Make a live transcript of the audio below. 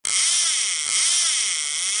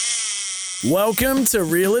Welcome to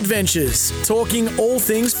Real Adventures, talking all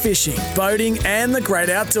things fishing, boating and the great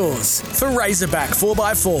outdoors. For Razorback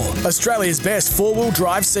 4x4, Australia's best four-wheel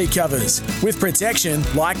drive seat covers, with protection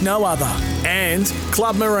like no other. And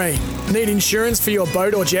Club Marine. Need insurance for your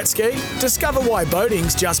boat or jet ski? Discover why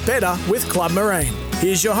boating's just better with Club Marine.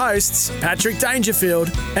 Here's your hosts, Patrick Dangerfield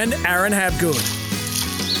and Aaron Habgood.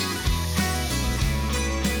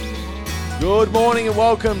 Good morning and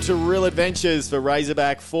welcome to Real Adventures for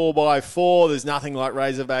Razorback 4x4. There's nothing like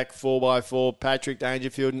Razorback 4x4. Patrick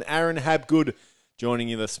Dangerfield and Aaron Habgood joining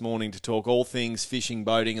you this morning to talk all things fishing,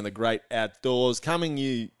 boating and the great outdoors.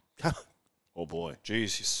 Oh boy.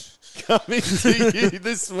 Jesus. Coming to you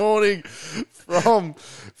this morning from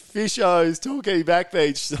Fisho's Torquay Back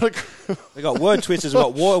Beach. We got word twisters,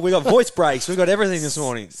 we got voice breaks, we got everything this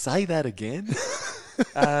morning. Say that again.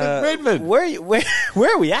 Redmond. Where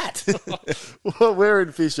are we at? Well, we're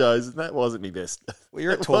in Fisho's, and that wasn't my best. Well,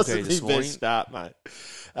 you're at Torquay this morning. Best start, mate.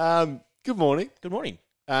 Good morning. Good morning.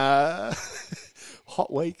 Hot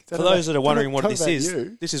week. For those that are wondering what this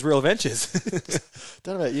is, this is Real Adventures.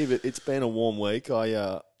 Don't know about you, but it's been a warm week.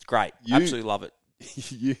 It's great. Absolutely love it.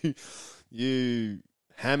 You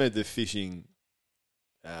hammered the fishing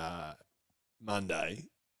Monday.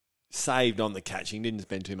 Saved on the catching. Didn't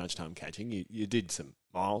spend too much time catching. You did some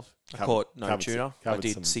miles. I caught no tuna. I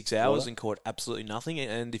did 6 hours water. and caught absolutely nothing.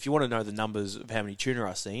 And if you want to know the numbers of how many tuna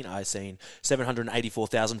I've seen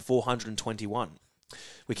 784,421.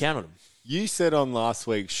 We counted them. You said on last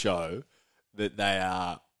week's show that they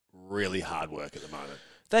are really hard work at the moment.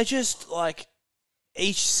 They just,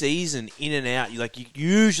 each season, in and out,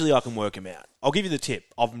 usually I can work them out. I'll give you the tip.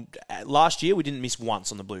 Last year, we didn't miss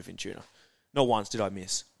once on the bluefin tuna. Not once did I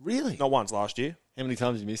miss. Really? Not once last year. How many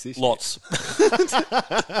times did you miss this year? Lots.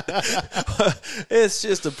 It's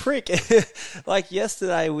just a prick.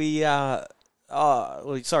 Yesterday, earlier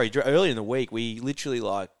in the week, we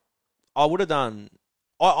literally, I would have done...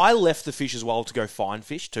 I left the fish as well to go find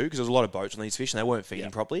fish too, because there was a lot of boats on these fish and they weren't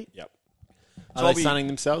feeding properly. Yep. So Are they sunning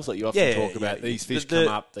themselves? Like you often talk about, these fish come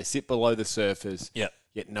up, they sit below the surface, yet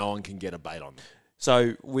no one can get a bait on them.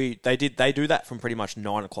 So they do that from pretty much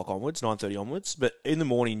 9 o'clock onwards, 9:30 onwards. But in the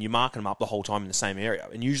morning, you're marking them up the whole time in the same area,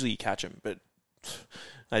 and usually you catch them, but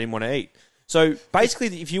they didn't want to eat. So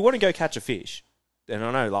basically, if you want to go catch a fish, and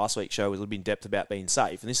I know last week's show was a little bit in depth about being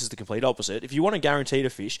safe, and this is the complete opposite. If you want to guarantee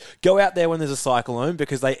a fish, go out there when there's a cyclone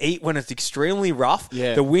because they eat when it's extremely rough,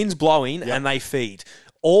 the wind's blowing, and they feed.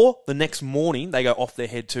 Or the next morning, they go off their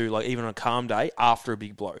head too, even on a calm day after a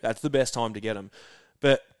big blow. That's the best time to get them.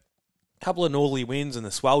 But couple of northerly winds and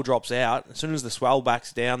the swell drops out. As soon as the swell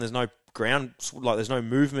backs down, there's no ground, there's no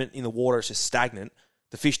movement in the water. It's just stagnant.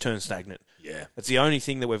 The fish turn stagnant. Yeah, that's the only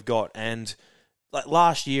thing that we've got. And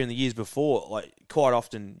last year and the years before, quite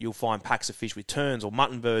often you'll find packs of fish with terns or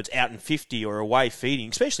mutton birds out in 50 or away feeding,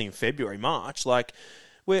 especially in February, March.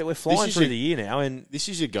 We're flying through the year now, and this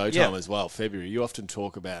is your go time as well. February. You often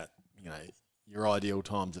talk about your ideal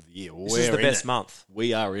times of the year. This is the best month.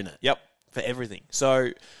 We are in it. Yep, for everything.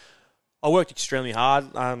 So I worked extremely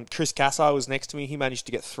hard. Chris Cassar was next to me. He managed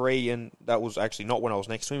to get 3, and that was actually not when I was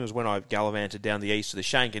next to him. It was when I gallivanted down the east to the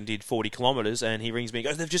Shank and did 40 kilometres, and he rings me and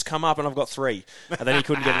goes, "They've just come up and I've got 3." And then he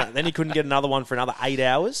couldn't get another one for another 8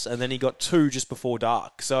 hours, and then he got 2 just before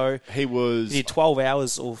dark. So he did 12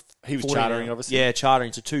 hours or he was chartering, obviously. Yeah,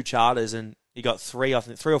 chartering to 2 charters, and he got 3, I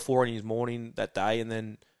think 3 or 4 in his morning that day, and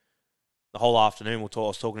then the whole afternoon, I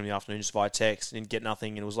was talking to him in the afternoon just via text, and didn't get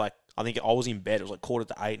nothing, and it was I think I was in bed. It was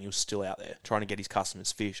 7:45, and he was still out there trying to get his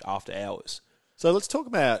customers fish after hours. So let's talk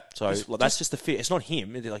about... that's just the fish. It's not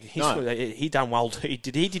him. He done well. He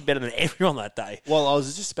did better than everyone that day. Well, I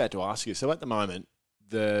was just about to ask you. So at the moment,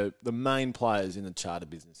 the main players in the charter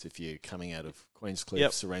business, if you're coming out of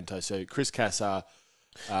Queenscliff, Sorrento, so Chris Cassar...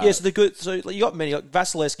 so the good. So you got many.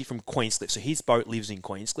 Vasilevsky from Queenscliff. So his boat lives in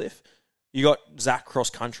Queenscliff. You got Zach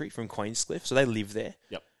Cross Country from Queenscliff. So they live there.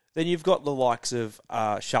 Yep. Then you've got the likes of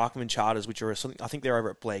Sharkman Charters, which are something. I think they're over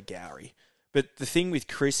at Blair Gowrie. But the thing with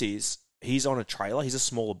Chris is he's on a trailer. He's a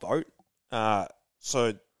smaller boat.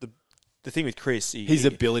 So the thing with Chris, his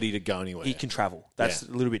ability to go anywhere, he can travel. That's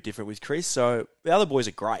a little bit different with Chris. So the other boys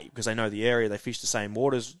are great because they know the area. They fish the same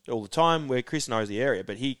waters all the time. Where Chris knows the area,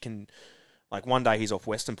 but he can. One day he's off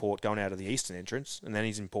Western Port going out of the eastern entrance, and then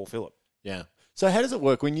he's in Port Phillip. Yeah. So how does it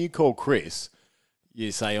work when you call Chris?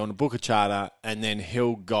 You say on a book a charter, and then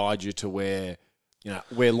he'll guide you to where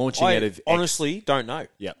we're launching out of honestly don't know.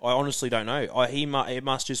 Yeah. I honestly don't know. It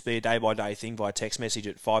must just be a day by day thing via text message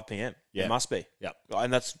at 5 p.m. Yeah. It must be. Yeah.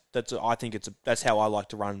 And that's I think that's how I like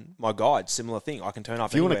to run my guides. Similar thing. I can turn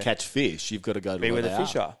up. If you want anywhere. to catch fish, you've got to go to Be where the they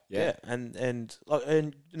fish are. Yeah. And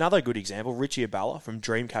another good example, Richie Abella from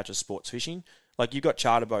Dreamcatcher Sports Fishing. Like you've got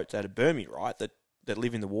charter boats out of Burmese, right? That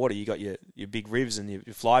live in the water. You got your big rivs and your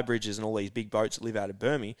fly bridges and all these big boats that live out of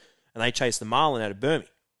Burmese, and they chase the marlin out of Burmese.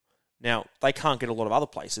 Now they can't get a lot of other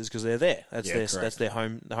places because they're there. That's their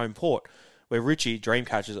home port. Where Richie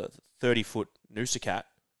Dreamcatcher's a 30-foot noosa cat,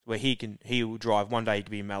 where he will drive. One day he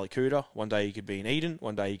could be in Malakuta, one day he could be in Eden,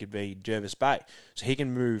 one day he could be in Jervis Bay. So he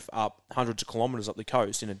can move up hundreds of kilometres up the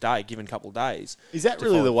coast in a day, given a couple of days. Is that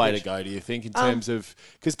really the way to go, do you think, in terms of...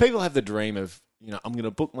 Because people have the dream of, I'm going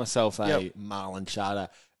to book myself a marlin charter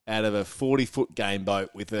out of a 40-foot game boat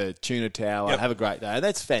with a tuna tower, have a great day.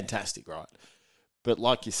 That's fantastic, right? But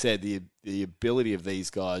like you said, the ability of these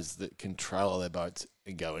guys that control their boats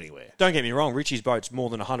and go anywhere. Don't get me wrong, Richie's boat's more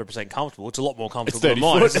than 100% comfortable. It's a lot more comfortable It's 30 than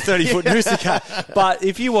mine. foot. It's a 30-foot noosa cat. But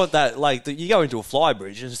if you want that, you go into a fly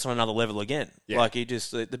bridge and it's on another level again. Yeah. Like,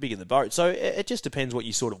 the bigger the boat. So it just depends what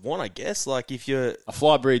you sort of want, I guess. Like, if you're... A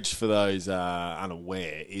fly bridge, for those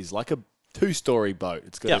unaware, is like a 2-story boat.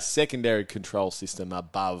 It's got a secondary control system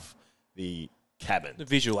above the cabin. The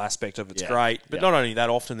visual aspect of it's great. But not only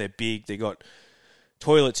that, often they're big. They got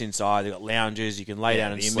toilets inside. They got lounges. You can lay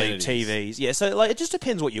down and sleep. TVs. Yeah. So it just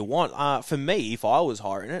depends what you want. For me, if I was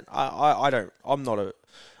hiring it, I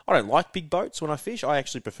don't like big boats when I fish. I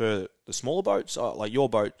actually prefer the smaller boats. Like your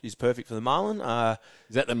boat is perfect for the marlin.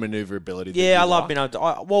 Is that the manoeuvrability? Yeah, I love being able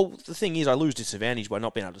to... well, the thing is, I lose disadvantage by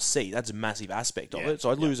not being able to see. That's a massive aspect of it. So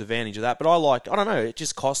I lose advantage of that. But I don't know, it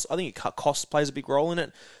just costs... I think cost plays a big role in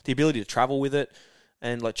it. The ability to travel with it.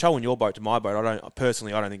 And like towing your boat to my boat, I don't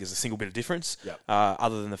think there's a single bit of difference,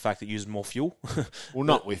 other than the fact that it uses more fuel. Well,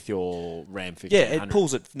 not with your Ram 1500. Yeah, it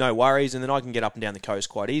pulls it, no worries, and then I can get up and down the coast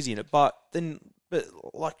quite easy in it. But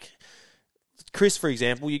like Chris, for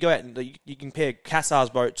example, you go out and you compare Kassar's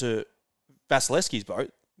boat to Vasilevsky's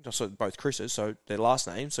boat, so both Chris's, so their last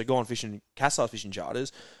name. So go on fishing Kassar's fishing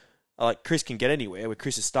charters. Like Chris can get anywhere where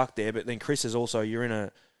Chris is stuck there, but then Chris is also, you're in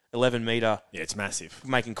a 11 metre. Yeah, it's massive.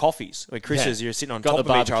 Making coffees. Where Chris is, you're sitting on Got top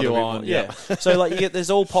the of each other. on, yeah. So like there's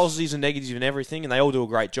all positives and negatives and everything, and they all do a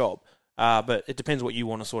great job. But it depends what you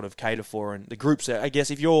want to sort of cater for. And the groups, I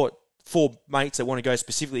guess, if you're 4 mates that want to go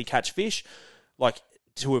specifically catch fish, like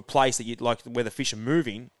to a place that you'd like where the fish are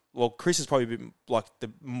moving, well, Chris is probably a bit like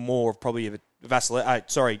the more probably of a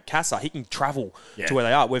Kassar. He can travel to where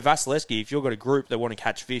they are. Where Vasilevsky, if you've got a group that want to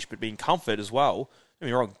catch fish but be in comfort as well, don't get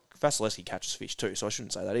me wrong, Vasilevsky catches fish too, so I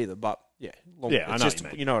shouldn't say that either. But I know just,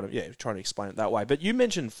 what you mean. Trying to explain it that way. But you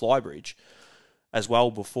mentioned Flybridge as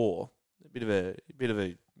well before. A bit of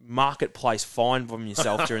a marketplace find from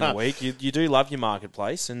yourself during the week. You do love your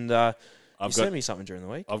marketplace, and you sent me something during the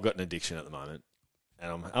week. I've got an addiction at the moment,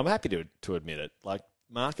 and I'm happy to admit it. Like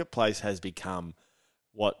marketplace has become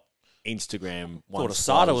what Instagram once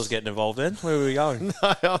thought Asada was getting involved in. Where were we going?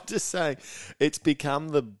 No, I'm just saying it's become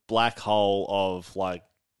the black hole of like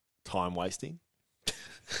time wasting.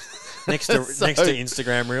 next to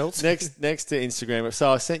Instagram Reels. Next to Instagram.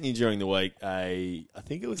 So I sent you during the week I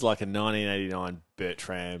think it was like a 1989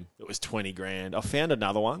 Bertram. It was 20 grand. I found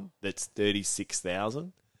another one that's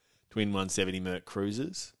 36,000. Twin 170 Merc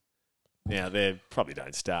Cruisers. Now they probably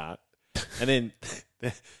don't start. And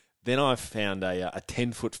then I found a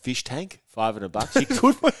 10-foot fish tank,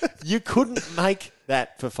 $500. You couldn't make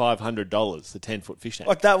that for $500. The 10-foot fish tank.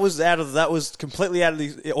 Like that was completely out of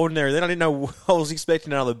the ordinary. Then I didn't know I was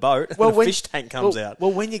expecting another boat. Well, when fish tank comes out.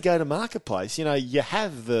 Well, when you go to marketplace, you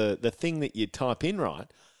have the thing that you type in, right,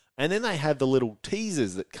 and then they have the little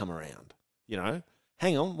teasers that come around.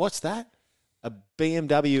 Hang on, what's that? A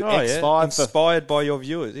BMW X5 inspired by your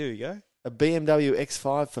viewers. Here you go. A BMW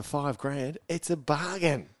X5 for $5,000. It's a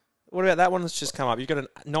bargain. What about that one that's just come up? You've got a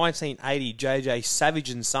 1980 JJ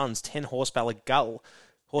Savage and Sons 10 horsepower gull,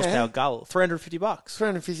 gull, $350.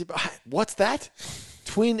 $350. What's that?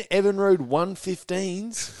 Twin Evinrude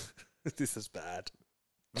 115s. This is bad.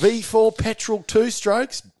 V4 petrol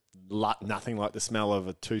 2-strokes. Nothing like the smell of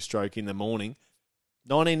a 2-stroke in the morning.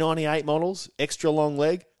 1998 models, extra long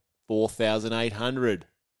leg, $4,800.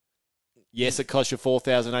 Yes, it costs you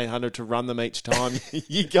 $4,800 to run them each time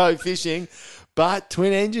you go fishing, but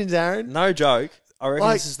twin engines, Aaron. No joke. I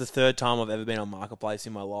reckon this is the third time I've ever been on Marketplace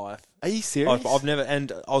in my life. Are you serious? I've never,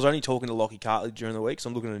 and I was only talking to Lockie Cartley during the week, so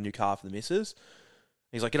I'm looking at a new car for the missus.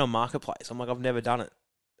 He's like, get on Marketplace. I'm like, I've never done it,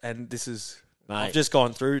 and this is, mate, I've just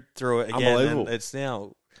gone through it again. Unbelievable. And there's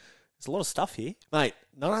a lot of stuff here, mate.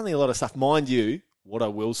 Not only a lot of stuff, mind you. What I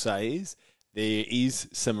will say is, there is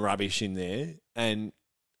some rubbish in there, and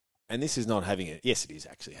this is not having it. Yes, it is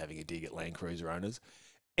actually having a dig at Land Cruiser owners.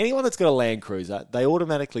 Anyone that's got a Land Cruiser, they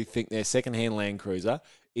automatically think their second-hand Land Cruiser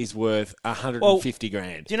is worth 150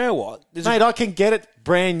 grand. Do you know what? Mate, I can get it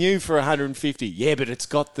brand new for 150. Yeah, but it's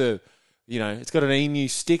got it's got an emu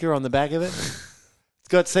sticker on the back of it. It's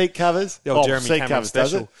got seat covers. The old Jeremy seat Cameron covers,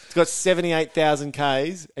 special. does it? It's got 78,000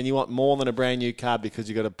 Ks, and you want more than a brand new car because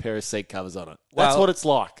you got a pair of seat covers on it. That's Well, what it's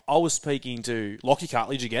like. I was speaking to Lockie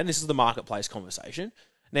Cartledge again. This is the marketplace conversation.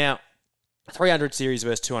 Now, 300 series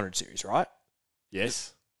versus 200 series, right?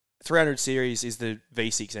 Yes. 300 series is the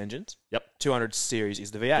V6 engines. Yep. 200 series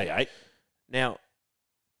is the V8. V8. Now,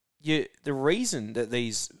 the reason that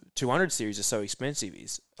these 200 series are so expensive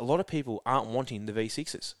is a lot of people aren't wanting the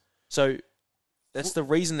V6s. So that's the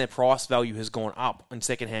reason their price value has gone up in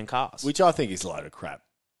second-hand cars. Which I think is a load of crap.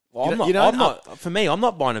 Well, for me, I'm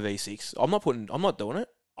not buying a V6. I'm not doing it.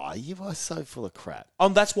 Oh, you are so full of crap.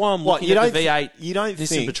 That's why I'm looking at the V8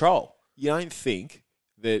 Nissan Patrol. You don't think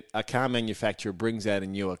that a car manufacturer brings out a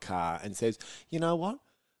newer car and says, you know what?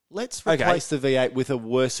 Let's replace the V8 with a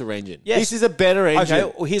worser engine. Yes. This is a better engine.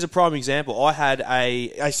 Okay, well, here's a prime example. I had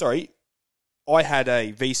a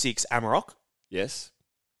V6 Amarok. Yes.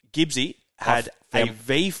 Gibbsy had a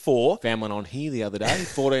V4. Found one on here the other day,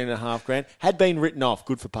 14.5 grand. Had been written off,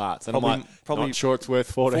 good for parts. And I'm not sure it's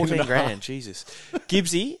worth 14 grand, Jesus.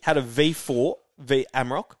 Gibbsy had a V4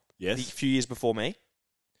 Amarok a few years before me,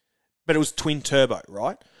 but it was twin turbo,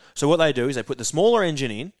 right? So what they do is they put the smaller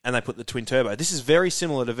engine in and they put the twin turbo. This is very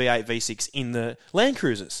similar to V8, V6 in the Land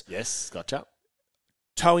Cruisers. Yes, gotcha.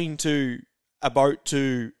 Towing to a boat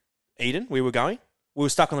to Eden, we were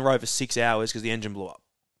stuck on the road for 6 hours because the engine blew up.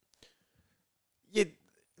 Yeah,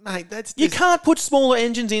 mate, that's... You can't put smaller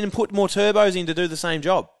engines in and put more turbos in to do the same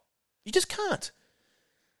job. You just can't.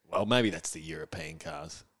 Well, maybe that's the European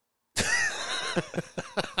cars.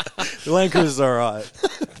 The Land Cruisers are all right.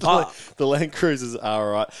 The Land Cruisers are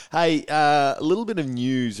all right. Hey, a little bit of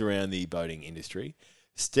news around the boating industry.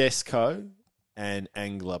 Stesco and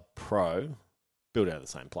Angler Pro, built out of the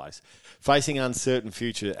same place, facing uncertain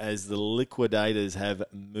future as the liquidators have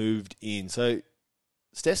moved in. So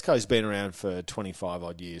Stesco's been around for 25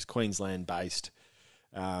 odd years, Queensland-based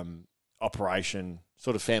operation,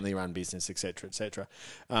 sort of family-run business, etc., etc.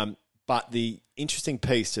 But the interesting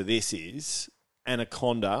piece to this is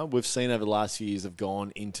Anaconda, we've seen over the last few years, have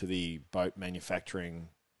gone into the boat manufacturing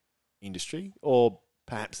industry, or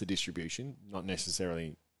perhaps the distribution, not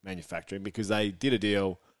necessarily manufacturing, because they did a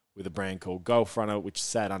deal with a brand called Gulf Runner, which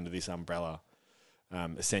sat under this umbrella,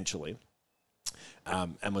 essentially,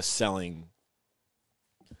 and was selling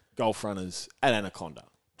Gulf Runners at Anaconda,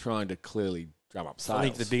 trying to clearly drum up sales. I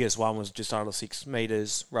think the biggest one was just under 6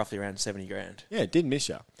 metres, roughly around 70 grand. Yeah, it did miss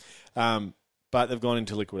you. But they've gone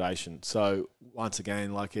into liquidation. So once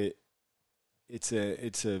again, like it's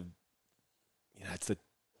the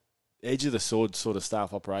edge of the sword sort of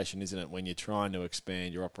staff operation, isn't it? When you're trying to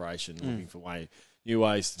expand your operation, looking for new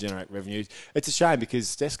ways to generate revenues. It's a shame because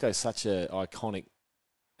Stesco is such an iconic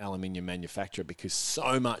aluminium manufacturer because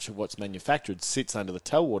so much of what's manufactured sits under the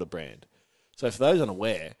Telwater brand. So for those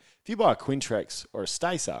unaware, if you buy a Quintrex or a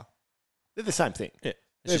Stacer, they're the same thing. Yeah.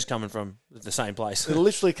 It's just coming from the same place. They're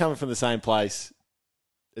literally coming from the same place.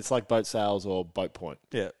 It's like Boat Sales or Boat Point.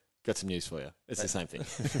 Yeah. Got some news for you. It's the same thing.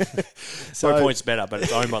 Boat Point's better, but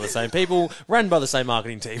it's owned by the same people, run by the same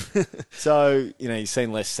marketing team. So, you've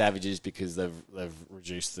seen less Savages because they've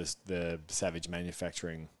reduced the Savage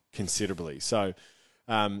manufacturing considerably. So,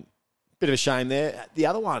 bit of a shame there. The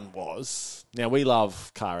other one was, now we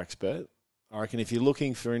love Car Expert. I reckon if you're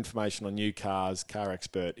looking for information on new cars, Car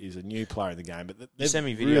Expert is a new player in the game. But they send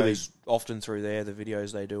me videos often through there, the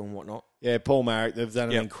videos they do and whatnot. Yeah, Paul Marrick, they've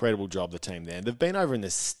done an incredible job, the team there. They've been over in the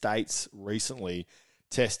States recently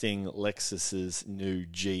testing Lexus's new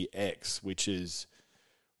GX, which is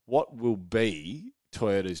what will be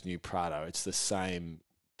Toyota's new Prado. It's the same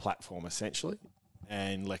platform, essentially,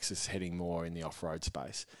 and Lexus heading more in the off-road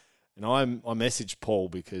space. And I messaged Paul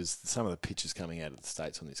because some of the pictures coming out of the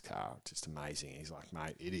States on this car are just amazing. He's like,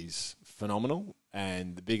 mate, it is phenomenal.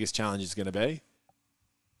 And the biggest challenge is going to be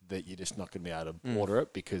that you're just not going to be able to order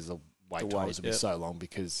it because the wait times will be so long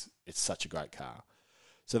because it's such a great car.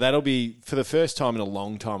 So that'll be, for the first time in a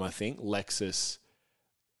long time, I think, Lexus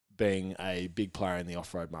being a big player in the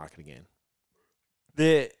off-road market again.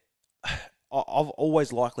 I've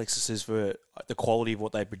always liked Lexuses for the quality of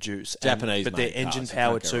what they produce. Japanese, but their engine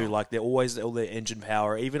power too. Like they're always all their engine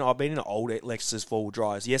power. Even I've been in old Lexus 4-wheel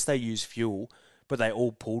drives. Yes, they use fuel, but they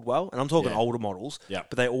all pulled well. And I'm talking older models. Yeah.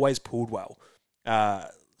 But they always pulled well.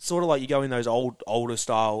 sort of like you go in those older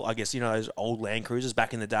style, I guess, those old Land Cruisers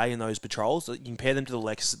back in the day in those patrols. You compare them to the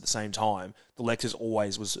Lexus at the same time. The Lexus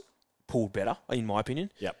always was pulled better, in my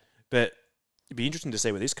opinion. Yep. But it'd be interesting to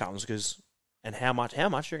see where this comes and how much do you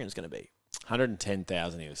reckon it's going to be?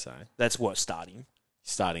 110,000, he was saying. That's what starting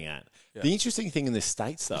at. Yeah. The interesting thing in the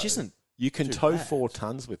States, though, Which isn't you can too tow bad. 4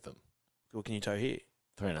 tons with them. What can you tow here?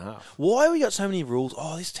 3.5. Why have we got so many rules?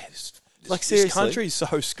 Oh, this Seriously. country's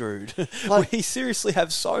so screwed. We seriously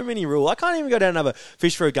have so many rules. I can't even go down and have a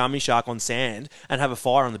fish for a gummy shark on sand and have a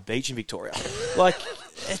fire on the beach in Victoria.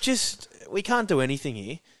 We can't do anything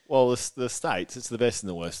here. Well, the States, it's the best and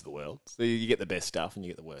the worst of the world. So you get the best stuff and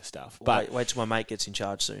you get the worst stuff. But Wait till my mate gets in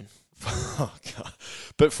charge soon. oh God.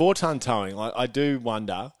 But 4-ton towing, I do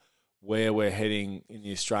wonder where we're heading in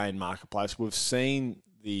the Australian marketplace. We've seen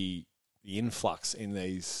the influx in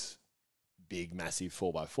these big, massive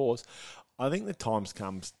 4x4s. I think the time's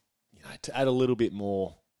comes, to add a little bit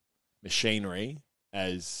more machinery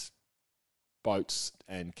as boats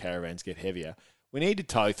and caravans get heavier. We need to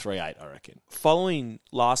tow 3.8, I reckon. Following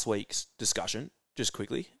last week's discussion, just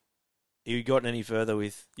quickly, have you gotten any further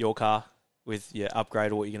with your car, with your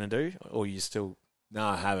upgrade or what you're going to do? Or you No,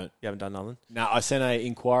 I haven't. haven't done nothing? No, I sent an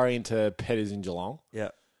inquiry into Petters in Geelong, Yeah.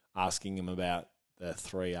 asking him about the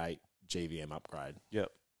 3.8 GVM upgrade.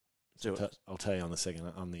 Yep. Do it. I'll tell you on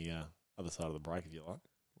the other side of the break if you like.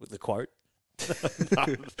 With the quote.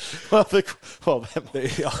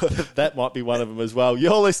 That might be one of them as well.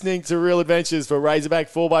 You're listening to Real Adventures for Razorback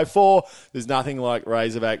 4x4. There's nothing like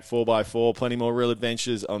Razorback 4x4. Plenty more real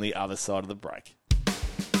adventures on the other side of the break.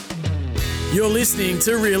 You're listening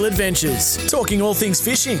to Real Adventures, talking all things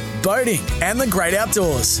fishing, boating, and the great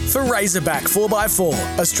outdoors for Razorback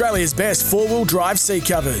 4x4, Australia's best four-wheel drive seat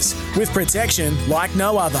covers, with protection like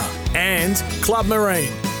no other. And Club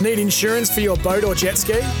Marine. Need insurance for your boat or jet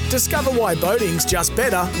ski? Discover why boating's just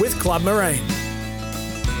better with Club Marine.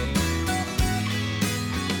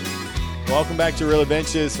 Welcome back to Real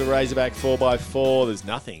Adventures for Razorback 4x4. There's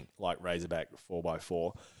nothing like Razorback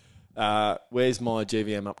 4x4. Where's my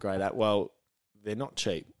GVM upgrade at? Well, they're not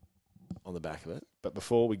cheap on the back of it. But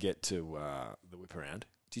before we get to the whip around,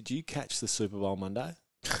 did you catch the Super Bowl Monday?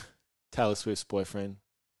 Taylor Swift's boyfriend.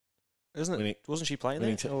 Wasn't she playing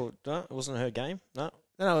winning there? No, it wasn't her game? No.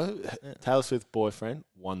 No, Taylor Swift's boyfriend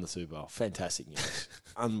won the Super Bowl. Fantastic news.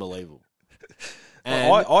 Unbelievable.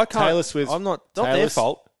 And I can't. Taylor Swift's, I'm not their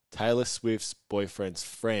fault. Taylor Swift's boyfriend's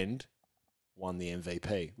friend won the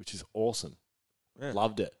MVP, which is awesome. Yeah.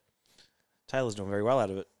 Loved it. Taylor's doing very well out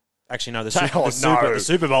of it. Actually, no, the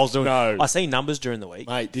Super Bowl's doing. No. I see numbers during the week.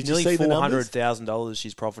 Mate, did you Nearly see the numbers? $400,000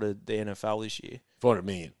 she's profited the NFL this year. $400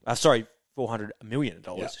 million. Sorry, $400 million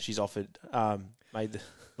Yeah. she's offered. Made the.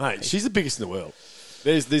 Mate, she's the biggest in the world.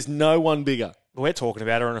 There's no one bigger. We're talking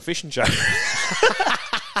about her on a fishing show.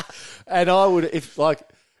 And I would, if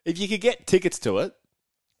you could get tickets to it,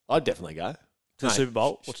 I'd definitely go. To the Super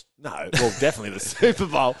Bowl? No, well, definitely the Super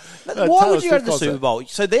Bowl. Why would you go to the Super Bowl?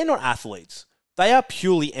 So they're not athletes. They are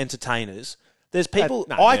purely entertainers. There's people.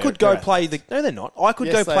 No, I could go they're play the. No, they're not. I could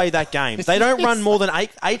Yes, go play that game. They don't run more than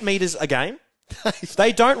 8 meters a game.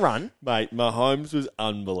 They don't run, Mate, Mahomes was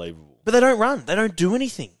unbelievable. but they don't run. They don't do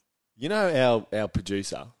anything. You know our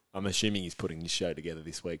producer, I'm assuming he's putting this show together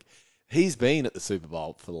this week, he's been at the Super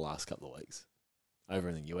Bowl for the last couple of weeks over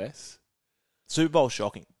in the US. Super Bowl's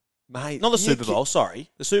shocking. Mate, Not the Super Bowl, sorry.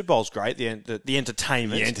 The Super Bowl's great, the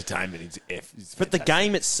entertainment. The entertainment is But the fantastic.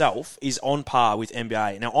 game itself is on par with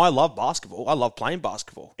NBA. Now, I love basketball. I love playing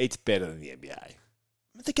basketball. It's better than the NBA.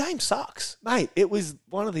 But the game sucks. Mate, it was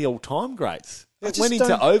one of the all-time greats. I It just went into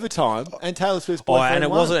don't- overtime, and Taylor Swift's Oh, boyfriend and it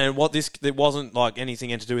won. it wasn't like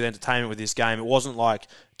anything to do with entertainment with this game. It wasn't like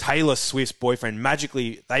Taylor Swift's boyfriend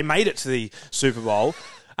magically, they made it to the Super Bowl,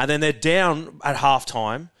 and then they're down at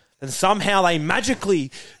halftime, and somehow they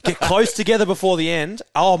magically get close together before the end.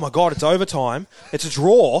 Oh my God, it's overtime. It's a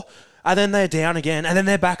draw. And then they're down again, and then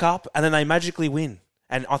they're back up, and then they magically win.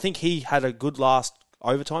 And I think he had a good last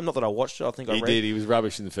overtime. Not that I watched it. I think I He read. did. He was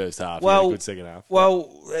rubbish in the first half. Well, he had a good second half.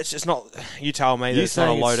 Well, it's just not. You tell me that it's not a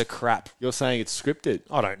saying load it's- of crap. You're saying it's scripted.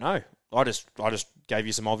 I don't know. I just gave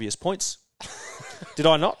you some obvious points. Did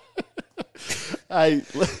I not? Hey,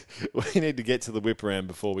 we need to get to the whip around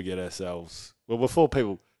before we get ourselves. Well, before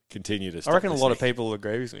people continue to. I Stop reckon a lot of listening. people will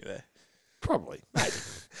agree with me there. Probably.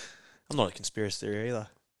 I'm not a conspiracy theory either.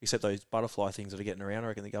 Except those butterfly things that are getting around. I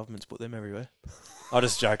reckon the government's put them everywhere. I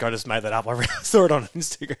just joke. I just made that up. I saw it on an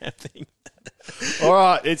Instagram thing. All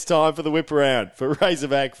right, it's time for the whip around for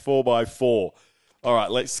Razorback 4x4. All right,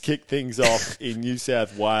 let's kick things off in New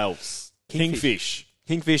South Wales. Kingfish.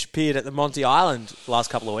 Kingfish appeared at the Monty Island the last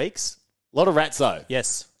couple of weeks. A lot of rats, though.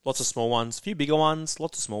 Yes. Lots of small ones, a few bigger ones,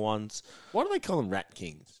 lots of small ones. Why do they call them rat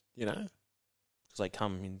kings? You know, Because they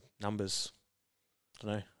come in numbers. I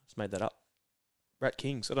don't know. Just made that up. Rat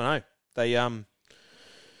Kings. I don't know.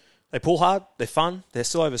 They pull hard. They're fun. They're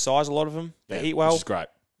still oversized, a lot of them. They eat well. Which is great.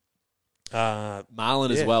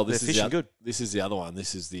 Marlin as well. They're fishing good. This is the other one.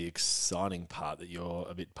 This is the exciting part that you're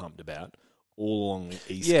a bit pumped about. All along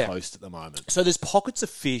the east coast at the moment. So there's pockets of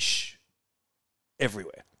fish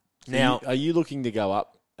everywhere. Now, are you looking to go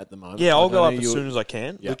up at the moment? yeah, I'll go up as soon as I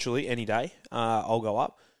can. Yep. Literally any day. I'll go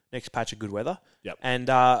up. Next patch of good weather. Yep. And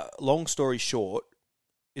long story short,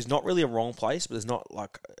 is not really a wrong place, but there's not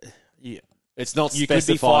like it's not you could be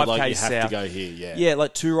specified 5K like you have south. to go here. Yeah. Yeah,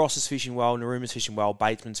 like Two Ross is fishing well, Naruma's fishing well,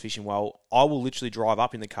 Batesman's fishing well. I will literally drive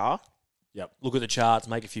up in the car. Yep. Look at the charts,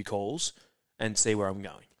 make a few calls, and see where I'm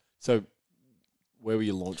going. So, where will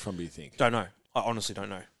you launch from? Do you think? Don't know. I honestly don't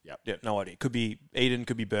know. Yep. Yeah, no idea. Could be Eden,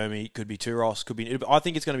 could be Burmese, could be Two Ross, could be. I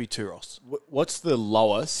think it's going to be Two Ross. What's the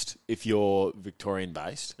lowest if you're Victorian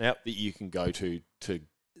based? Yep. That you can go to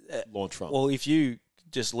launch from? Well, if you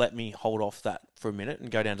just let me hold off that for a minute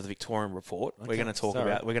and go down to the Victorian report, we're going to talk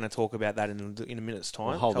about that in a minute's time.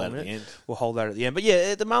 We'll hold that at the end. We'll hold that at the end. But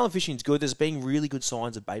yeah, the marlin fishing's good. There's been really good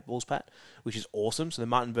signs of bait balls, Pat, which is awesome. So the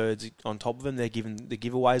mutton birds on top of them, they're giving the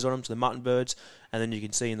giveaways on them to the mutton birds, and then you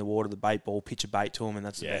can see in the water the bait ball, pitch a bait to them, and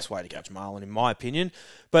that's the best way to catch marlin, in my opinion.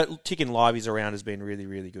 But ticking liveys around has been really,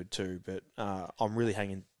 really good too. But I'm really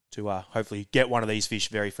hanging to hopefully get one of these fish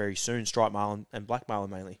very, very soon. Striped marlin and black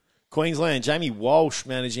marlin mainly. Queensland, Jamie Walsh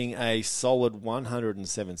managing a solid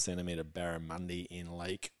 107 centimetre barramundi in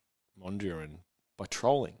Lake Mondrian by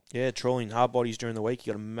trolling. Yeah, trolling hard bodies during the week.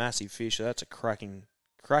 You got a massive fish. So that's a cracking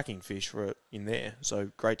fish for in there.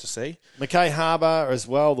 So great to see. Mackay Harbour as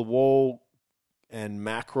well. The wall and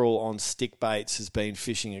mackerel on stick baits has been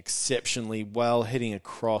fishing exceptionally well, heading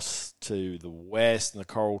across to the west, and the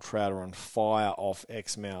coral trout are on fire off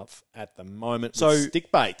Exmouth at the moment. So with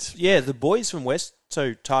stick baits. Yeah, the boys from West,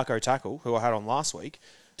 so Taco Tackle, who I had on last week.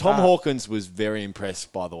 Tom Hawkins was very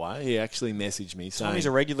impressed, by the way. He actually messaged me saying... Tommy's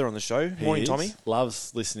a regular on the show. Morning, Tommy.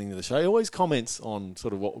 Loves listening to the show. He always comments on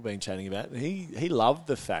sort of what we've been chatting about. He loved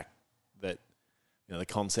the fact that, you know, the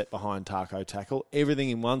concept behind Taco Tackle, everything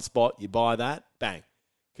in one spot, you buy that, bang.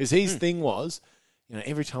 Because his thing was, you know,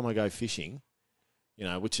 every time I go fishing, you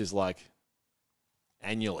know, which is like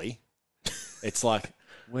annually, it's like,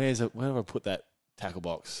 where do I put that tackle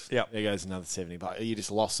box? Yep. There goes another $70. You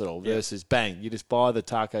just lost it all. Versus bang, you just buy the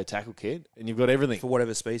Taco Tackle kit and you've got everything. For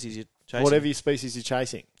whatever species you're chasing. Whatever your species you're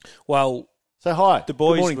chasing. Well, So hi. the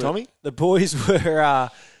boys Good morning, were, Tommy. The boys were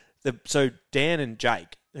so Dan and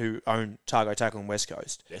Jake, who own Taco Tackle on West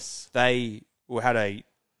Coast. Yes. They had a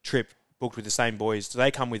trip booked with the same boys. So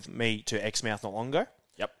they come with me to Exmouth not long ago.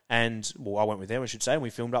 Yep. And, well, I went with them, I should say, and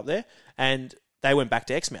we filmed up there. And they went back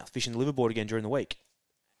to Exmouth, fishing the liverboard again during the week.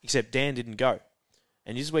 Except Dan didn't go.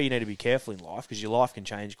 And this is where you need to be careful in life, because your life can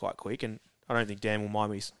change quite quick. And I don't think Dan will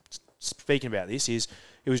mind me speaking about this, is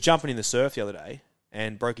he was jumping in the surf the other day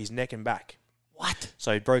and broke his neck and back. What?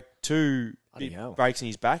 So he broke two Bloody hell. breaks in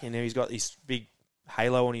his back, and now he's got this big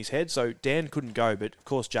halo on his head. So Dan couldn't go, but of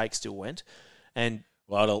course Jake still went. And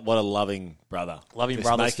What a loving brother. Loving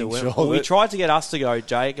brother still went. Sure Well, we that- tried to get us to go,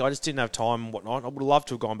 Jake. I just didn't have time and whatnot. I would have loved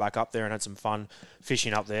to have gone back up there and had some fun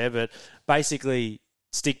fishing up there. But basically,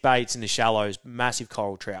 stick baits in the shallows, massive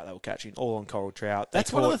coral trout they were catching, all on coral trout.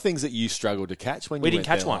 That's one of the things that you struggled to catch when We you didn't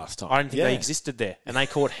went catch there one. last time. I didn't think they existed there, and they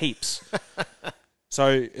caught heaps. So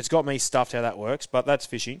it's got me stuffed how that works, but that's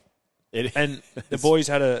fishing. And the boys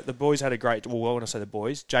had a great. Well, when I say the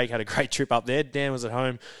boys, Jake had a great trip up there. Dan was at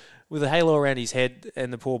home with a halo around his head,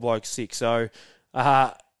 and the poor bloke's sick. So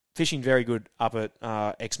fishing very good up at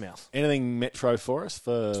Exmouth. Anything metro for us?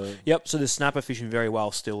 Yep. So the snapper fishing very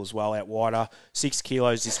well still as well out wider. 6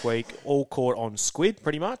 kilos this week, all caught on squid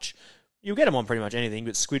pretty much. You'll get them on pretty much anything,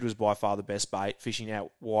 but squid was by far the best bait, fishing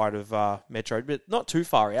out wide of Metro, but not too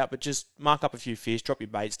far out, but just mark up a few fish, drop your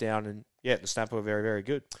baits down, and yeah, the snapper were very, very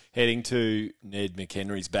good. Heading to Ned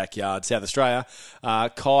McHenry's backyard, South Australia.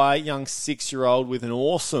 Kai, young 6-year-old with an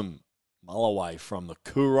awesome mulloway from the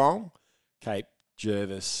Coorong. Cape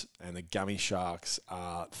Jervis and the Gummy Sharks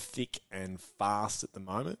are thick and fast at the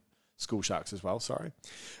moment. School Sharks as well, sorry.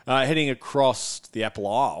 Heading across the Apple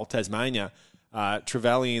Isle, Tasmania,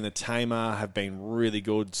 Trevally and the Tamer have been really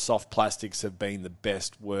good. Soft plastics have been the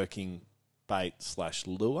best working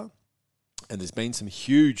bait/lure. And there's been some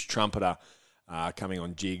huge trumpeter coming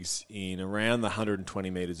on jigs in around the 120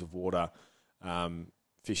 metres of water,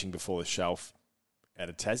 fishing before the shelf out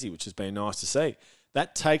of Tassie, which has been nice to see.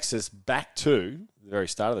 That takes us back to the very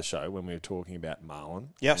start of the show when we were talking about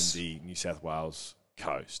marlin and the New South Wales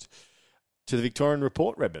coast. to the Victorian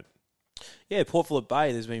Report, Redmond. Yeah, Port Phillip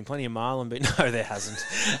Bay, there's been plenty of marlin, but no, there hasn't.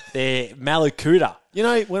 They're Malakuta. You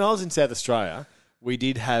know, when I was in South Australia, we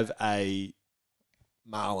did have a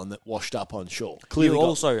marlin that washed up on shore. You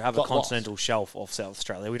also have a continental shelf off South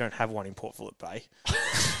Australia. We don't have one in Port Phillip Bay.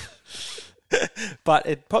 But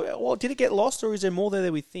it probably, did it get lost, or is there more there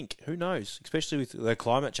than we think? Who knows? Especially with the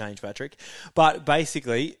climate change, Patrick. But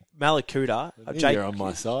basically, Malakuta, You're on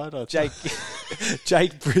my side.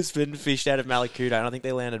 Jake Brisbane fished out of Malakuta, and I think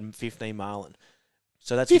they landed 15 marlin.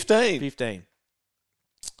 So that's 15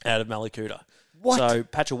 out of Malakuta. What? So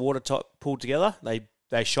patch of water pulled together.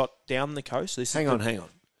 They shot down the coast. Hang on.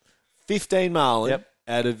 15 marlin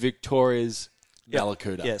out of Victoria's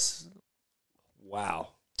Malakuta. Yes. Wow.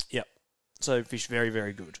 Yep. So fish very,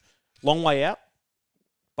 very good. Long way out,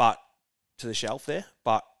 but to the shelf there,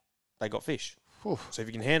 but they got fish. Whew. So if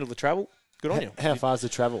you can handle the travel, good on you. How far is the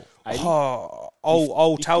travel? 80?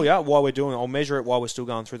 I'll tell you while we're doing it. I'll measure it while we're still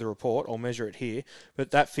going through the report. I'll measure it here. But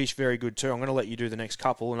that fish very good too. I'm going to let you do the next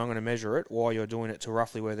couple, and I'm going to measure it while you're doing it to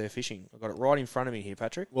roughly where they're fishing. I've got it right in front of me here,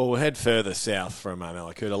 Patrick. Well, we'll head further south from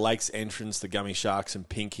Malakuta. Lake's Entrance, the Gummy Sharks and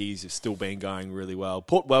Pinkies have still been going really well.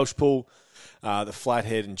 Port Welshpool, the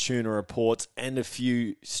Flathead and Tuna reports, and a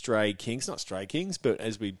few stray kings. Not stray kings, but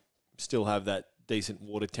as we still have that decent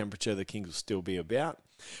water temperature, the kings will still be about.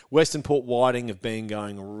 Western Port Whiting have been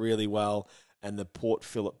going really well, and the Port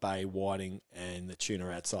Phillip Bay Whiting and the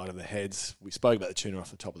tuna outside of the heads. We spoke about the tuna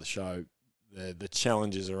off the top of the show. The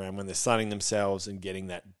challenges around when they're sunning themselves and getting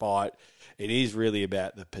that bite. It is really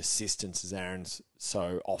about the persistence, as Aaron's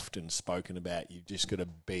so often spoken about. You've just got to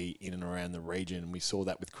be in and around the region. And we saw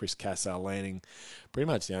that with Chris Cassar landing pretty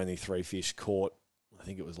much the only 3 fish caught, I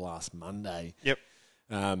think it was last Monday. Yep.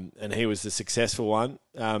 And he was the successful one.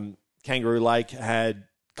 Kangaroo Lake had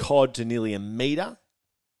cod to nearly a metre.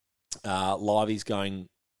 Livey's going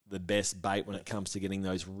the best bait when it comes to getting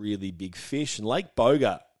those really big fish. And Lake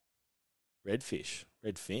Boga, redfish,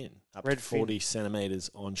 redfin, up to 40 centimetres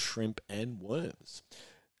on shrimp and worms.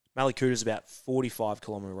 Malakuta's about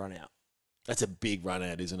 45-kilometre run out. That's a big run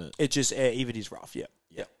out, isn't it? It just, if it is rough, yeah.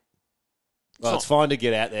 Well, it's fine to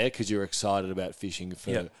get out there because you're excited about fishing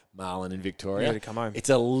for marlin in Victoria. You got to come home. It's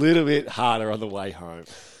a little bit harder on the way home.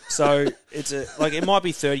 So it's it might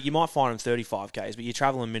be 30. You might find them 35 k's, but you're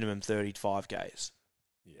traveling minimum 35 k's.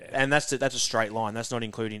 Yeah, and that's a straight line. That's not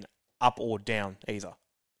including up or down either.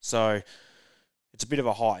 So it's a bit of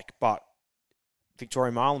a hike, but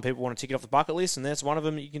Victoria marlin, people want to tick it off the bucket list, and that's one of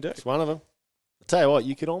them that you can do. It's one of them. I'll tell you what,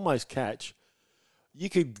 you could almost catch.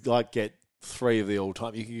 You could get 3 of the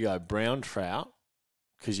all-time. You could go brown trout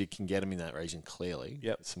because you can get them in that region clearly.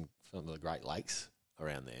 Yep. Some of the Great Lakes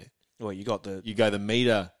around there. Well, you got You go the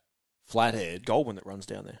metre flathead. Goldwyn that runs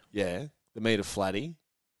down there. Yeah, the metre flatty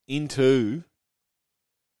into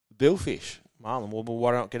billfish. Marlin. Well,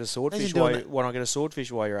 why not get a swordfish? Why not get a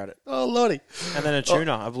swordfish while you're at it? Oh, Lottie. And then a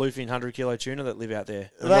tuna, a bluefin 100-kilo tuna that live out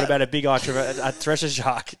there. And what about a big a thresher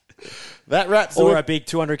shark? That wraps or a big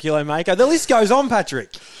 200-kilo maker. The list goes on,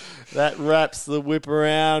 Patrick. That wraps the whip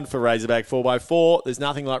around for Razorback 4x4. There's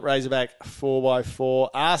nothing like Razorback 4x4.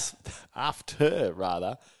 After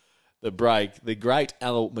the break, the great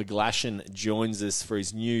Al McGlashan joins us for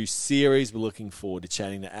his new series. We're looking forward to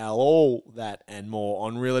chatting to Al. All that and more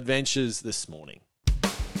on Real Adventures this morning.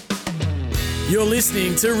 You're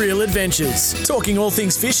listening to Real Adventures, talking all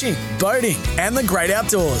things fishing, boating, and the great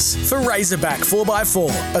outdoors for Razorback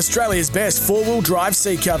 4x4, Australia's best 4-wheel drive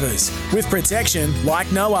seat covers with protection like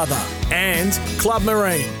no other. And Club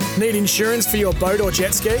Marine. Need insurance for your boat or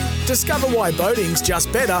jet ski? Discover why boating's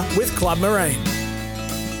just better with Club Marine.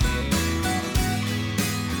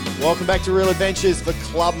 Welcome back to Real Adventures for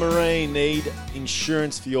Club Marine. Need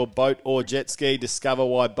insurance for your boat or jet ski? Discover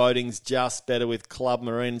why boating's just better with Club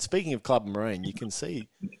Marine. And speaking of Club Marine, you can see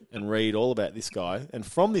and read all about this guy, and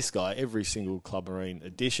from this guy, every single Club Marine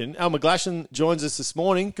edition. Al McGlashan joins us this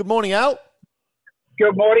morning. Good morning, Al.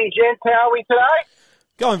 Good morning, gents. How are we today?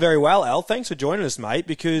 Going very well, Al. Thanks for joining us, mate,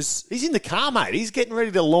 because he's in the car, mate. He's getting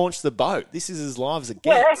ready to launch the boat. This is as live as it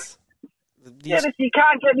gets. Yeah, you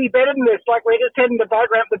can't get any better than this. Like, we're just heading to boat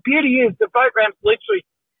ramp. The beauty is the boat ramp's literally,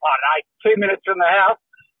 2 minutes from the house.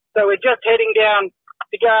 So we're just heading down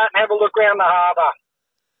to go out and have a look around the harbour.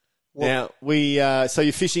 Now, so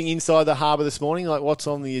you're fishing inside the harbour this morning? Like, what's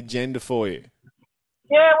on the agenda for you?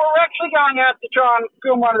 Yeah, well, we're actually going out to try and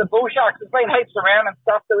film one of the bull sharks. There's been heaps around and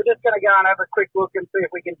stuff, so we're just going to go and have a quick look and see if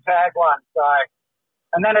we can tag one. So,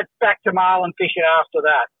 and then it's back to marlin fishing after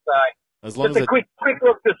that. So, just a quick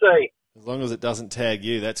look to see. As long as it doesn't tag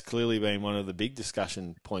you, that's clearly been one of the big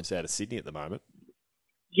discussion points out of Sydney at the moment.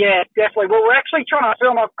 Yeah, definitely. Well, we're actually trying to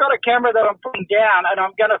film. I've got a camera that I'm putting down, and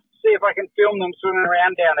I'm going to see if I can film them swimming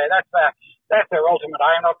around down there. That's their ultimate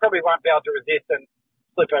aim. I probably won't be able to resist and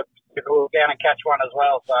slip a hook down and catch one as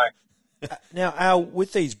well. So now, Al,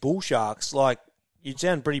 with these bull sharks, like, you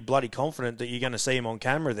sound pretty bloody confident that you're going to see them on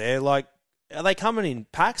camera there. Like, are they coming in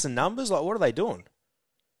packs and numbers? Like, what are they doing?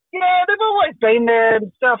 yeah, they've always been there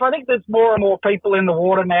and stuff. I think there's more and more people in the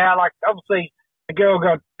water now. Like, obviously, a girl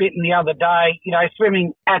got bitten the other day,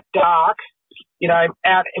 swimming at dark,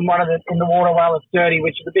 out in in the water while it's dirty,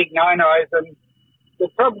 which is a big no-nos. And the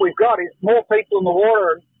problem we've got is more people in the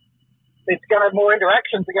water, and it's going to have more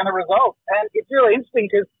interactions are going to result. And it's really interesting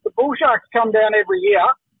because the bull sharks come down every year.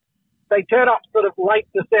 They turn up sort of late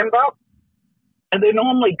December, and they're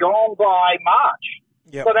normally gone by March.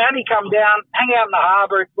 Yep. So they only come down, hang out in the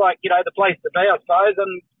harbour. It's like, the place to be, I suppose,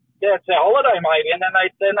 and it's their holiday maybe, and then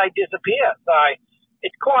they disappear. So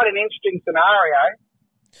it's quite an interesting scenario.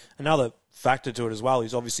 Another factor to it as well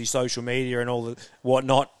is obviously social media and all the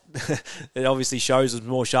whatnot. It obviously shows there's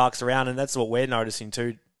more sharks around, and that's what we're noticing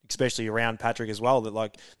too, especially around Patrick as well, that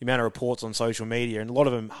like the amount of reports on social media, and a lot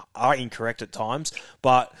of them are incorrect at times,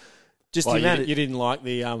 but just the amount you didn't like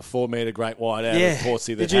the 4 metre great white out yeah. of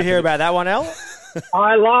Portsea. Did you hear about that one, Al?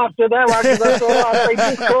 I laughed at that one because I thought I've been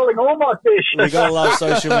just calling all my fish. We got to love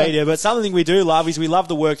social media, but something we do love is we love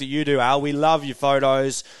the work that you do, Al. We love your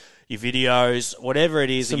photos, your videos, whatever it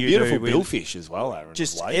is some that you do. Some beautiful billfish as well, Aaron.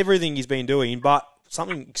 Just everything he's been doing, but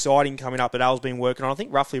something exciting coming up that Al's been working on, I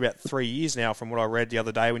think roughly about 3 years now from what I read the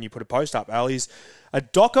other day when you put a post up, Al, is a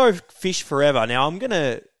Doco Fish Forever. Now, I'm going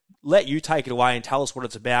to let you take it away and tell us what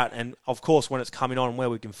it's about and, of course, when it's coming on and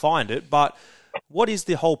where we can find it. But what is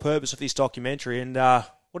the whole purpose of this documentary and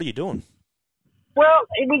what are you doing? Well,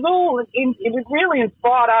 it was really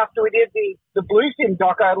inspired after we did the Bluefin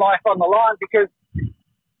doco, Life on the Line, because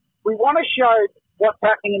we want to show what's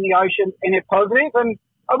happening in the ocean and it's positive. And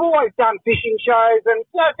I've always done fishing shows, and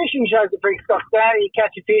fishing shows are pretty stock standard. You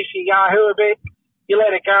catch a fish, you yahoo a bit, you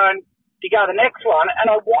let it go, and you go to the next one. And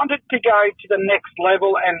I wanted to go to the next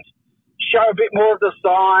level and show a bit more of the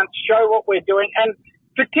science, show what we're doing, and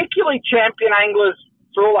particularly champion anglers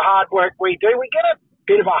for all the hard work we do. We get a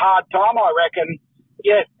bit of a hard time, I reckon.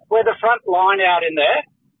 Yeah, we're the front line out in there.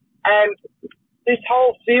 And this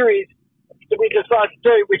whole series that we decided to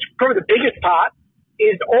do, which probably the biggest part,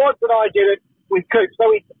 is odds that I did it with Coop.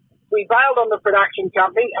 So we bailed on the production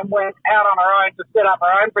company and went out on our own to set up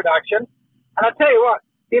our own production. And I tell you what,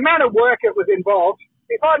 the amount of work it was involved,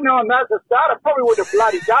 if I'd known that at the start, I probably would have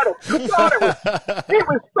bloody done it. It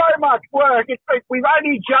was so much work. We've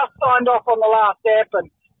only just signed off on the last step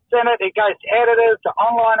and sent it. It goes to editors, to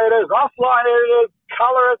online editors, offline editors,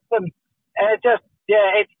 colorists, and it just,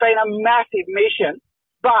 it's been a massive mission.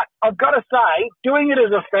 But I've got to say, doing it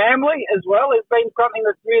as a family as well has been something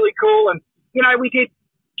that's really cool. And, we did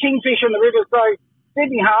Kingfish in the river, so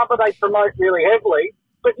Sydney Harbour they promote really heavily.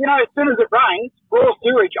 But, as soon as it rains, raw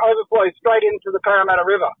sewage overflows straight into the Parramatta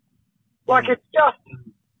River. Like, it's just...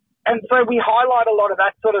 And so we highlight a lot of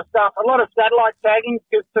that sort of stuff, a lot of satellite tagging,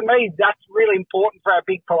 because to me, that's really important for our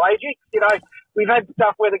big pelagics. We've had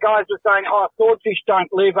stuff where the guys were saying, swordfish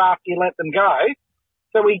don't live after you let them go.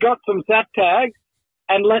 So we got some sat tags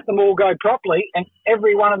and let them all go properly, and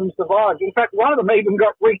every one of them survived. In fact, one of them even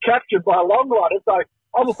got recaptured by a longrider, so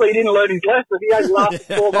obviously he didn't learn his lesson. He only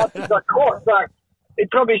lasted 4 months and got caught. So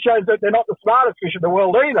it probably shows that they're not the smartest fish in the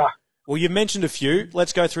world either. Well, you've mentioned a few.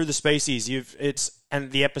 Let's go through the species.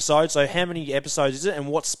 And the episode. So how many episodes is it, and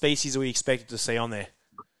what species are we expected to see on there?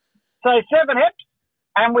 So 7 eps,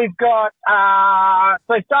 and we've got,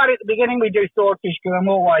 so starting at the beginning, we do swordfish because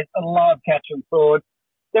I love catching swords.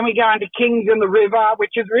 Then we go into kings in the river,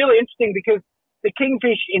 which is really interesting because the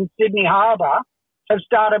kingfish in Sydney Harbour have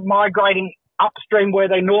started migrating upstream where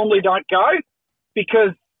they normally don't go,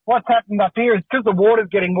 because what's happened up here is because the water's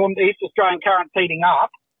getting warm, the East Australian current's heating up,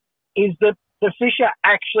 is that the fish are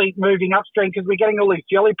actually moving upstream because we're getting all these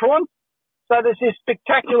jelly prawns. So there's this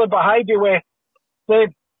spectacular behaviour where they're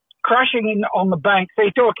crashing in on the bank. So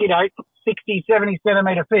you talk, 60, 70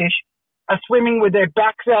 centimetre fish are swimming with their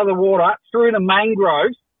backs out of the water through the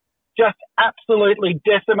mangroves, just absolutely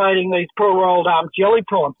decimating these poor old jelly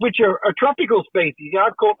prawns, which are a tropical species.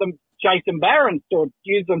 I've caught them chasing barons or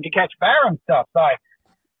use them to catch baron stuff. So,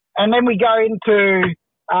 and then we go into...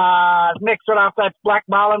 next one after that's black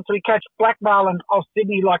marlin. So we catch black marlin off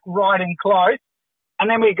Sydney, like right in close. And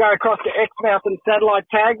then we go across to Exmouth and satellite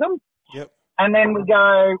tag them. Yep. And then we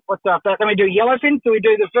go, what's after that? Then we do yellowfin. So we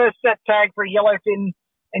do the first set tag for yellowfin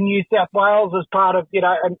in New South Wales as part of,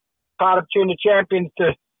 and part of Tuna Champions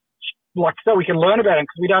so we can learn about them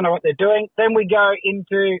because we don't know what they're doing. Then we go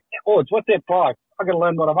into, what's their price? I've got to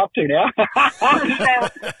learn what I'm up to now.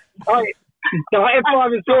 So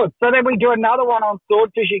F5 is good. So then we do another one on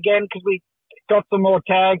swordfish again because we got some more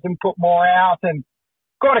tags and put more out. And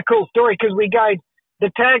quite a cool story because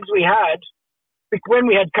the tags we had, when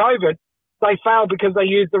we had COVID, they failed because they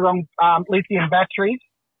used the wrong lithium batteries.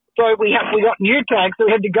 So we got new tags, so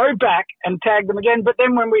we had to go back and tag them again. But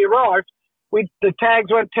then when we arrived, the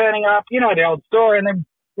tags weren't turning up. You know the old story. And then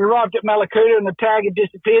we arrived at Malakuta and the tag had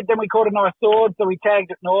disappeared. Then we caught a nice sword, so we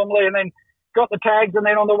tagged it normally and then got the tags. And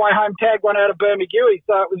then on the way home, tagged one out of Bermagui.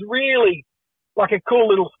 So it was really like a cool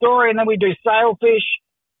little story. And then we do sailfish.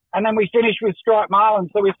 And then we finished with striped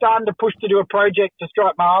marlin. So we're starting to push to do a project to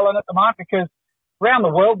striped marlin at the moment because around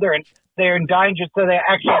the world they're endangered. So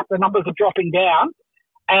the numbers are dropping down.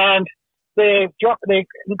 And they're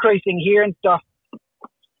increasing here and stuff,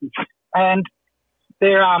 and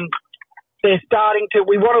they're starting to.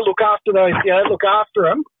 We want to look after those, look after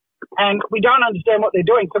them, and we don't understand what they're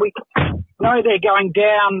doing. So we know they're going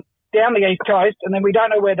down the east coast, and then we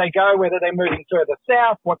don't know where they go, whether they're moving further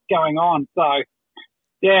south, what's going on. So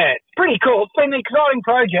yeah, it's pretty cool. It's been an exciting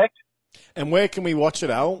project. And where can we watch it,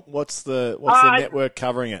 Al? What's the network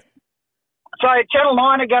covering it? So Channel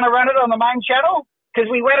 9 are going to run it on the main channel. Because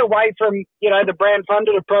we went away from, the brand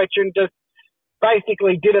funded approach and just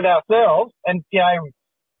basically did it ourselves. And,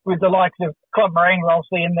 with the likes of Club Marine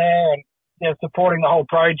obviously in there and supporting the whole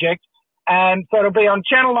project. And so it'll be on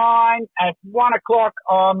Channel 9 at 1 o'clock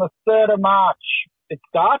on the 3rd of March. It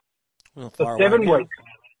starts for 7 weeks.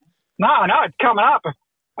 No, it's coming up.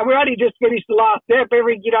 And we only just finished the last step.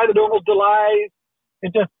 The normal delays.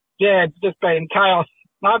 It's just been chaos.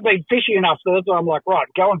 And I've been fishing enough, so that's why I'm like, right,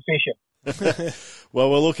 go and fish it. Well,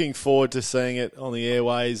 we're looking forward to seeing it on the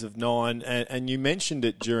airways of 9. And you mentioned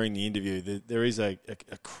it during the interview. There is a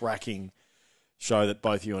cracking show that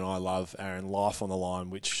both you and I love, Aaron, Life on the Line,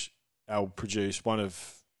 which Al produced, one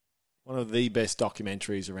of the best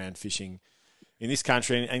documentaries around fishing in this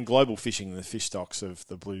country and global fishing, the fish stocks of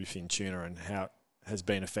the bluefin tuna and how it has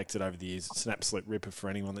been affected over the years. It's an absolute ripper for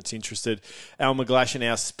anyone that's interested. Al McGlashan,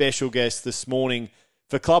 our special guest this morning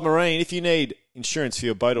for Club Marine. If you need insurance for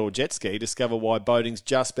your boat or jet ski, discover why boating's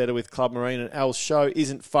just better with Club Marine, and Al's show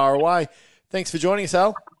isn't far away. Thanks for joining us,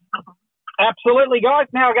 Al. Absolutely, guys.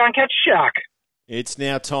 Now we're going to catch a shark. It's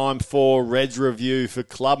now time for Red's review for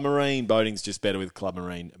Club Marine. Boating's just better with Club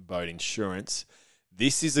Marine boat insurance.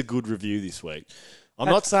 This is a good review this week. I'm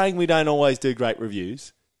not saying we don't always do great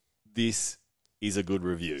reviews. This is a good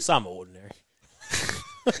review. Some ordinary.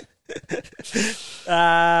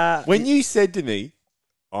 When you said to me,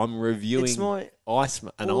 I'm reviewing It's ice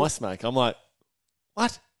maker, I'm like,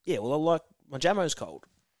 what? Yeah, well, my Jamo's cold.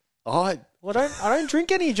 I don't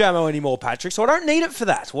drink any Jamo anymore, Patrick, so I don't need it for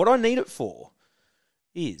that. What I need it for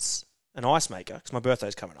is an ice maker, because my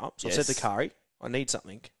birthday's coming up. So I said to Kari, I need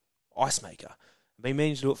something, ice maker. I've been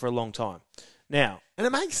meaning to do it for a long time. Now, and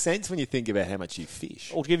it makes sense when you think about how much you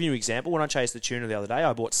fish. I'll give you an example. When I chased the tuna the other day,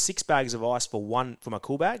 I bought 6 bags of ice for my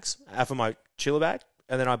cool bags, for my chiller bag,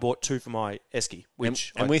 and then I bought 2 for my esky.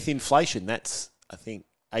 And with inflation, that's, I think,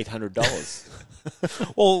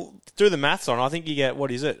 $800. Well, do the maths on it. I think you get,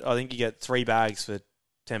 what is it? I think you get 3 bags for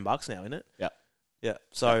 $10 now, isn't it? Yeah. Yeah.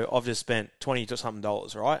 So I've just spent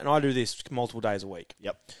 $20-something, right? And I do this multiple days a week.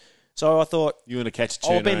 Yep. So I thought, you want to catch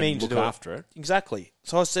tuna and look after it. Exactly.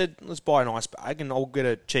 So I said, let's buy an ice bag and I'll get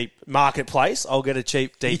a cheap marketplace. I'll get a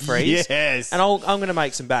cheap deep freeze. Yes. And I'm going to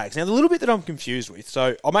make some bags. Now, the little bit that I'm confused with,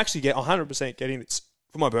 so I'm actually 100% getting this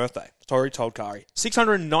for my birthday. I already told Kari.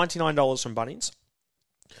 $699 from Bunnings.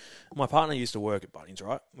 My partner used to work at Bunnings,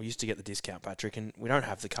 right? We used to get the discount, Patrick, and we don't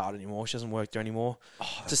have the card anymore. She doesn't work there anymore.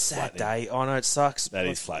 Oh, it's a sad day. I know, it sucks. That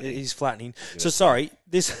is flattening. It is flattening. So, sorry,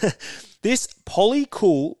 this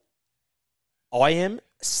Polycool IM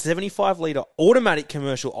 75-litre automatic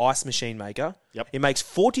commercial ice machine maker. Yep. It makes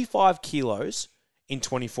 45 kilos in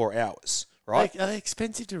 24 hours, right? Are they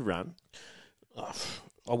expensive to run?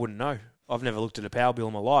 I wouldn't know. I've never looked at a power bill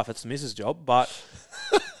in my life. It's the missus' job, but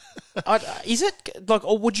is it like,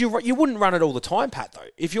 or would you wouldn't run it all the time, Pat? Though,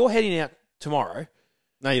 if you're heading out tomorrow,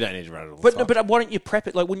 no, you don't need to run it all the time. But why don't you prep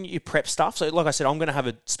it? Like, wouldn't you prep stuff? So, like I said, I'm going to have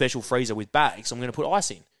a special freezer with bags. I'm going to put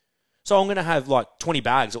ice in. So I'm going to have like 20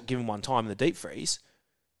 bags given one time in the deep freeze,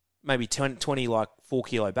 maybe 20 like 4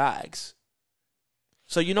 kilo bags.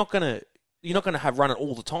 So you're not going to have run it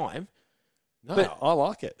all the time. No, but, I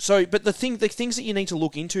like it. So, but the things that you need to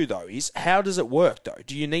look into though is how does it work though?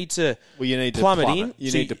 Do you need to plumb it in?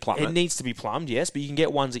 You need to plumb it. It needs to be plumbed, yes, but you can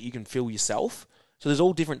get ones that you can fill yourself. So there's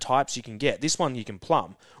all different types you can get. This one you can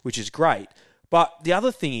plumb, which is great. But the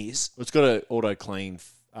other thing is, it's got an auto clean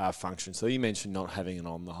function. So you mentioned not having it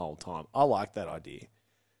on the whole time. I like that idea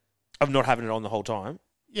of not having it on the whole time.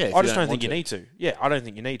 Yeah, if I you just don't want think you to. need to. Yeah, I don't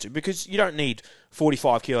think you need to because you don't need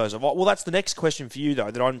 45 kilos of. Well, that's the next question for you though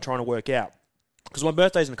that I'm trying to work out because my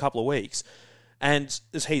birthday's in a couple of weeks, and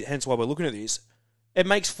hence why we're looking at this. It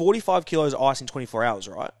makes 45 kilos of ice in 24 hours,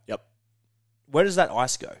 right? Yep. Where does that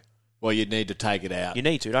ice go? Well, you'd need to take it out. You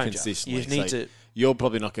need to, don't you? consistently. You need So to. You're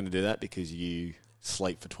probably not going to do that because you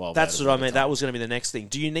sleep for 12 That's hours. what I at a meant. time. That was going to be the next thing.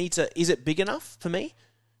 Do you need to? Is it big enough for me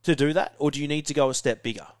to do that, or do you need to go a step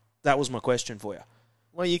bigger? That was my question for you.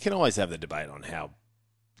 Well, you can always have the debate on how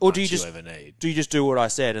Or much do you just ever need. do you just do what I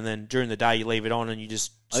said, and then during the day you leave it on and you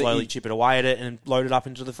just I think slowly you- chip it away at it and load it up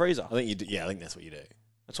into the freezer? I think you do. Yeah, I think that's what you do.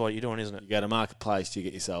 That's what you're doing, isn't it? You go to Marketplace, you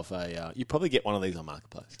get yourself a... you probably get one of these on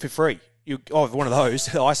Marketplace. For free. One of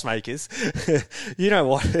those ice makers. You know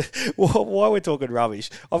what? Why we're talking rubbish?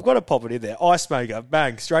 I've got to pop it in there. Ice maker,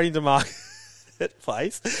 bang, straight into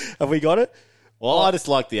Marketplace. Have we got it? Well, I just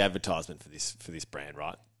like the advertisement for this brand,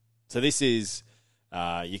 right? So this is...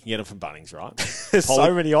 you can get them from Bunnings, right? There's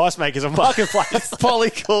so many ice makers on Marketplace.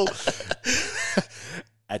 Polycool.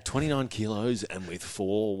 At 29 kilos and with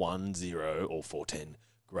 410 or 410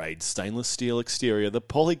 grade stainless steel exterior, the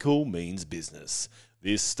Polycool means business.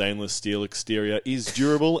 This stainless steel exterior is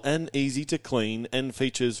durable and easy to clean and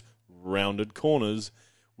features rounded corners,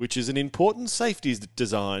 which is an important safety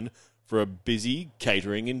design for a busy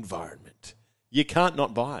catering environment. You can't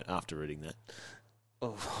not buy it after reading that.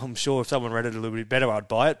 Oh, I'm sure if someone read it a little bit better, I'd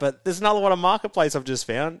buy it. But there's another one on Marketplace I've just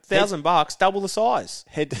found. $1,000, double the size.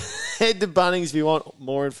 Head to Bunnings if you want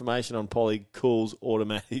more information on Polycool's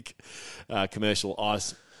automatic commercial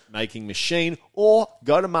ice making machine, or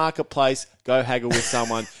go to Marketplace, go haggle with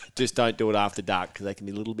someone. Just don't do it after dark because they can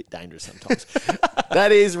be a little bit dangerous sometimes.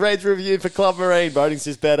 That is Red's review for Club Marine. Boating's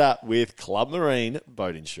just better with Club Marine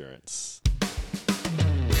Boat Insurance.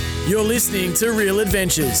 You're listening to Real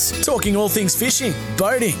Adventures, talking all things fishing,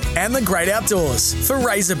 boating, and the great outdoors for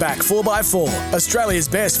Razorback 4x4, Australia's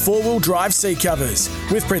best four-wheel drive seat covers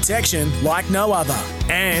with protection like no other.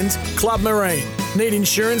 And Club Marine. Need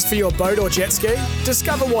insurance for your boat or jet ski?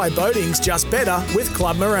 Discover why boating's just better with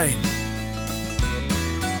Club Marine.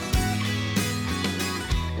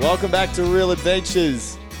 Welcome back to Real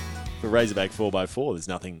Adventures for Razorback 4x4. There's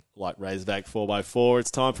nothing like Razorback 4x4. It's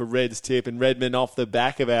time for Red's Tip. And Redmond, off the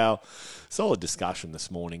back of our solid discussion this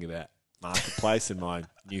morning about Marketplace and my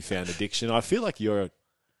newfound addiction, I feel like you're,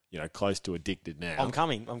 close to addicted now. I'm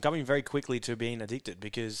coming very quickly to being addicted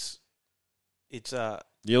because it's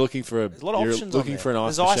You're looking for There's a lot of you're options looking on for an there.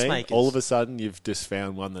 ice There's ice machine. makers. All of a sudden, you've just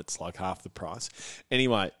found one that's like half the price.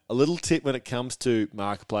 Anyway, a little tip when it comes to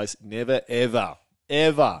Marketplace: never, ever,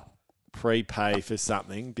 ever prepay for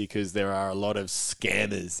something because there are a lot of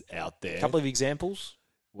scammers out there. a couple of examples.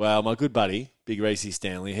 Well, my good buddy, Big Reese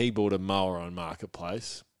Stanley, he bought a mower on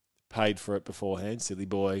Marketplace, paid for it beforehand, silly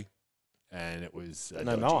boy, and it was No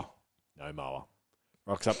dodgy. mower. No mower.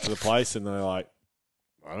 Rocks up to the place and they're like,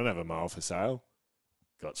 I don't have a mower for sale.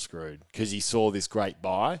 Got screwed because he saw this great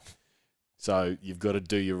buy. So you've got to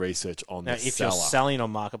do your research on Now, the if seller. you're selling on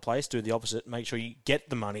Marketplace, do the opposite. Make sure you get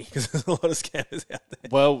the money because there's a lot of scammers out there.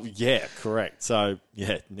 Well, yeah, correct. So,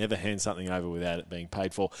 yeah, never hand something over without it being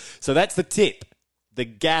paid for. So that's the tip. The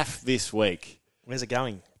gaff this week. Where's it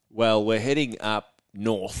going? Well, we're heading up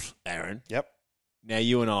north, Aaron. Yep. Now,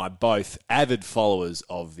 you and I both avid followers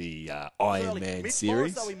of the Iron Man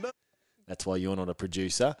series. That's why you're not a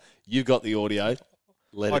producer. You got the audio.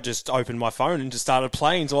 I just opened my phone and just started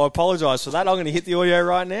playing, so I apologise for that. I'm going to hit the audio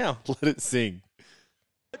right now. Let it sing.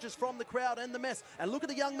 From the crowd and the mess. And look at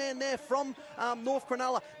the young man there from North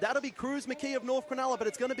Cronulla. That'll be Cruz McKee of North Cronulla, but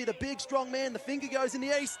it's going to be the big, strong man. The finger goes in the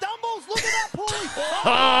air. He stumbles. Look at that, Paulie. Oh,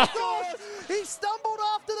 my gosh. He stumbled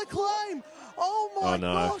after the claim. Oh, my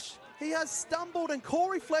gosh. He has stumbled, and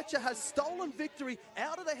Corey Fletcher has stolen victory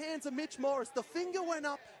out of the hands of Mitch Morris. The finger went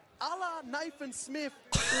up, a la Nathan Smith.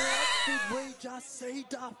 What did we just see,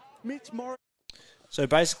 Duff? Mitch Morris. So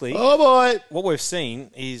basically, Oh, boy. what we've seen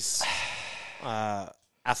is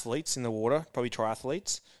athletes in the water, probably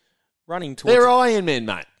triathletes, running towards They're Iron Men,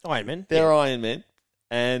 mate. Ironman. They're Yeah. Iron Men.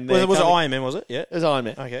 And Was it coming- Ironman, was it? Yeah. It was Iron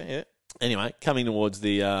Man. Okay, yeah. Anyway, coming towards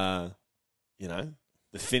the,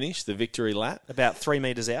 the finish, the victory lap. About 3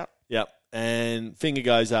 metres out. Yep. And finger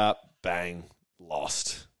goes up, bang,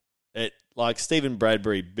 lost. It like Stephen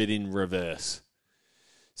Bradbury, but in reverse.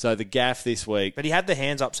 So the gaff this week. But he had the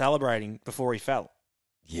hands up celebrating before he fell.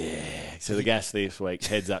 Yeah. So the gaff this week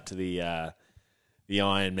heads up to the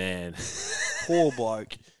Iron Man. Poor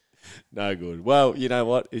bloke. No good. Well, you know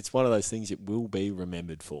what? It's one of those things it will be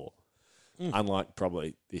remembered for. Unlike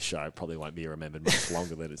probably this show, probably won't be remembered much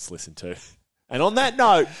longer than it's listened to. And on that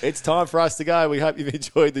note, it's time for us to go. We hope you've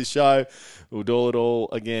enjoyed the show. We'll do it all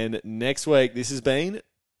again next week. This has been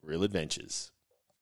Real Adventures.